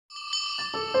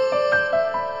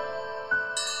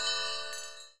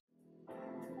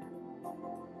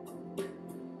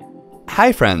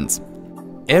Hi friends!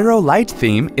 Aero Lite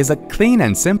theme is a clean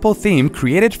and simple theme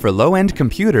created for low-end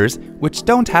computers which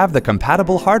don't have the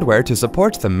compatible hardware to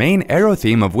support the main Aero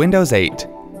theme of Windows 8.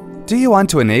 Do you want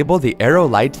to enable the Aero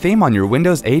Lite theme on your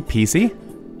Windows 8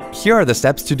 PC? Here are the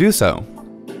steps to do so.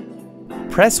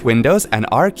 Press Windows and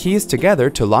R keys together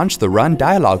to launch the Run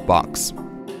dialog box.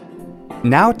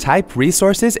 Now type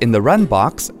Resources in the Run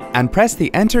box and press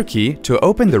the Enter key to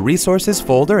open the Resources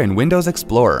folder in Windows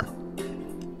Explorer.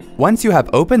 Once you have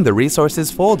opened the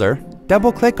Resources folder,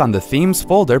 double-click on the Themes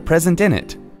folder present in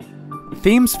it.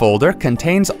 Themes folder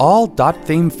contains all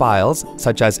 .theme files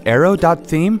such as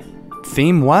aero.theme,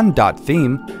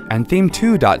 theme1.theme, and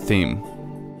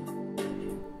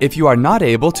theme2.theme. If you are not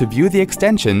able to view the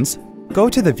extensions, go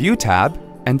to the View tab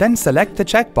and then select the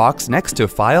checkbox next to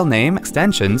File Name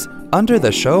Extensions under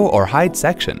the Show or Hide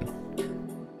section.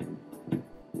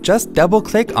 Just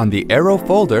double-click on the Aero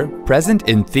folder present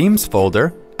in Themes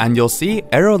folder and you'll see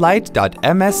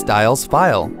aerolite.msstyles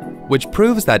file, which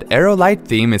proves that Aero Lite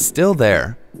theme is still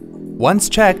there. Once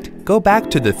checked, go back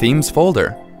to the Themes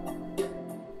folder.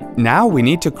 Now we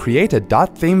need to create a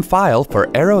 .theme file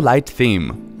for Aero Lite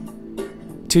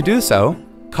theme. To do so,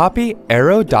 copy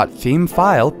aero.theme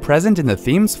file present in the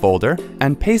Themes folder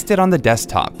and paste it on the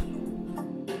desktop.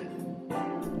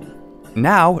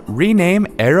 Now rename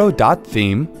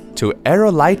aero.theme to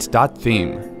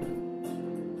aerolite.theme.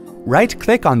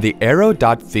 Right-click on the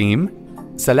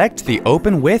aero.theme, select the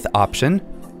Open With option,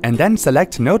 and then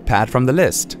select Notepad from the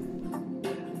list.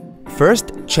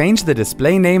 First, change the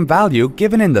display name value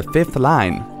given in the 5th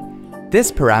line.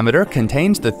 This parameter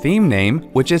contains the theme name,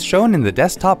 which is shown in the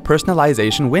desktop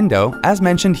personalization window as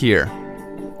mentioned here.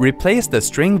 Replace the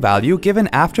string value given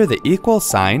after the equal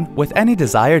sign with any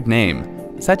desired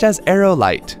name, such as Aero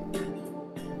Lite.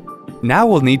 Now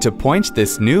we'll need to point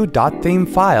this new .theme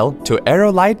file to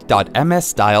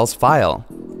aerolite.msstyles file.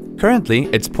 Currently,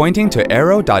 it's pointing to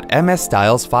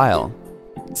aero.msstyles file.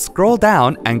 Scroll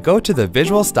down and go to the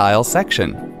Visual Styles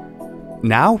section.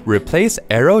 Now replace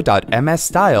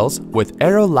aero.msstyles with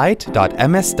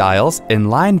aerolite.msstyles in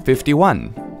line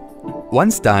 51.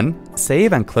 Once done,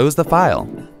 save and close the file.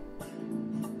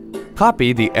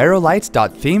 Copy the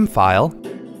aerolite.theme file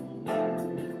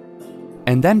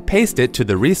and then paste it to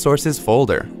the Resources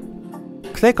folder.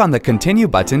 Click on the Continue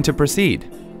button to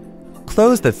proceed.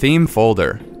 Close the theme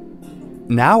folder.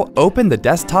 Now open the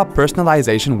desktop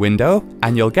personalization window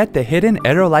and you'll get the hidden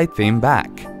Aero Lite theme back.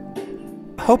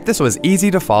 Hope this was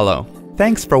easy to follow.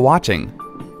 Thanks for watching.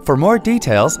 For more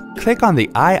details, click on the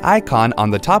eye icon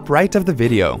on the top right of the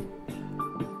video.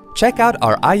 Check out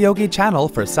our iYogi channel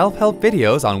for self-help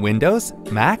videos on Windows,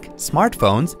 Mac,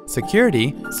 smartphones,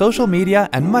 security, social media,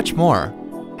 and much more.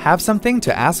 Have something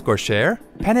to ask or share?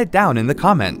 Pen it down in the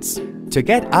comments. To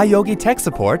get iYogi tech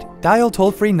support, dial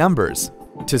toll-free numbers.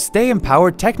 To stay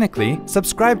empowered technically,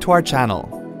 subscribe to our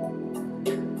channel.